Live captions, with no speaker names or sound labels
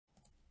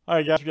All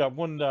right, guys, we got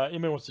one.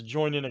 Anybody wants to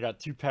join in? I got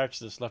 2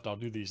 packs of this left. I'll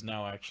do these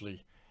now,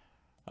 actually.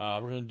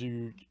 We're gonna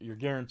do. You're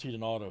guaranteed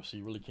an auto, so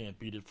you really can't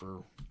beat it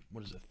for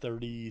what is it,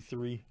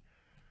 33?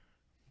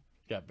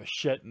 Got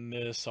Bichette in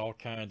this, all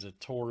kinds of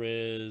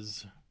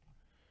Torres.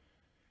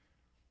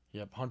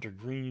 Yep, Hunter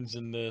Green's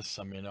in this.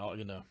 I mean,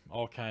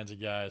 all kinds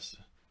of guys.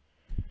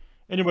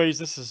 Anyways,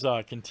 this is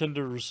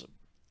Contenders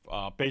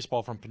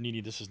baseball from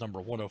Panini. This is number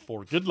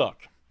 104. Good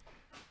luck.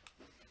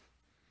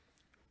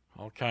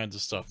 All kinds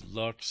of stuff.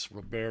 Lux,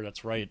 Robert,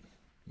 that's right.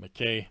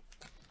 McKay.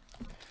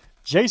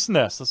 Jason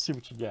S. Let's see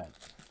what you got.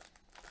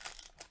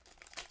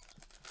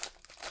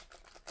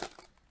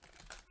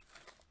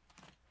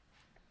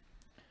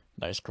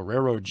 Nice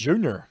Guerrero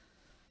Jr.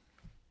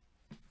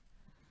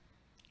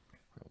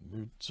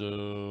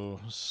 Muto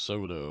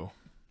Soto.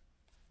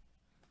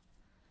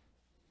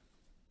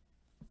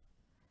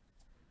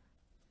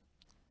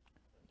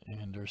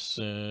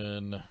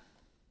 Anderson.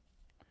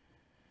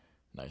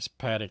 Nice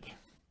Paddock.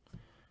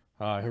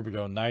 Here we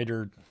go.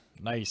 Neidert.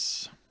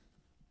 Nice.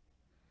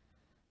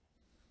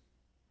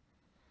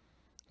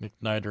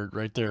 McNeidert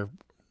right there.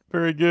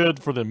 Very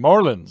good for the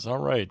Marlins. All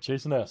right.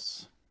 Jason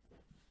S.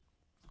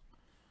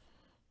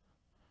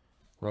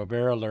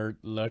 Robert alert.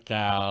 Look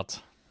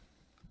out.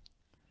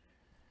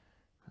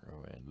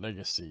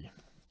 Legacy.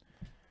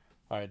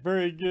 All right.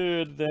 Very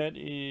good. That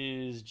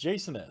is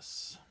Jason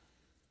S.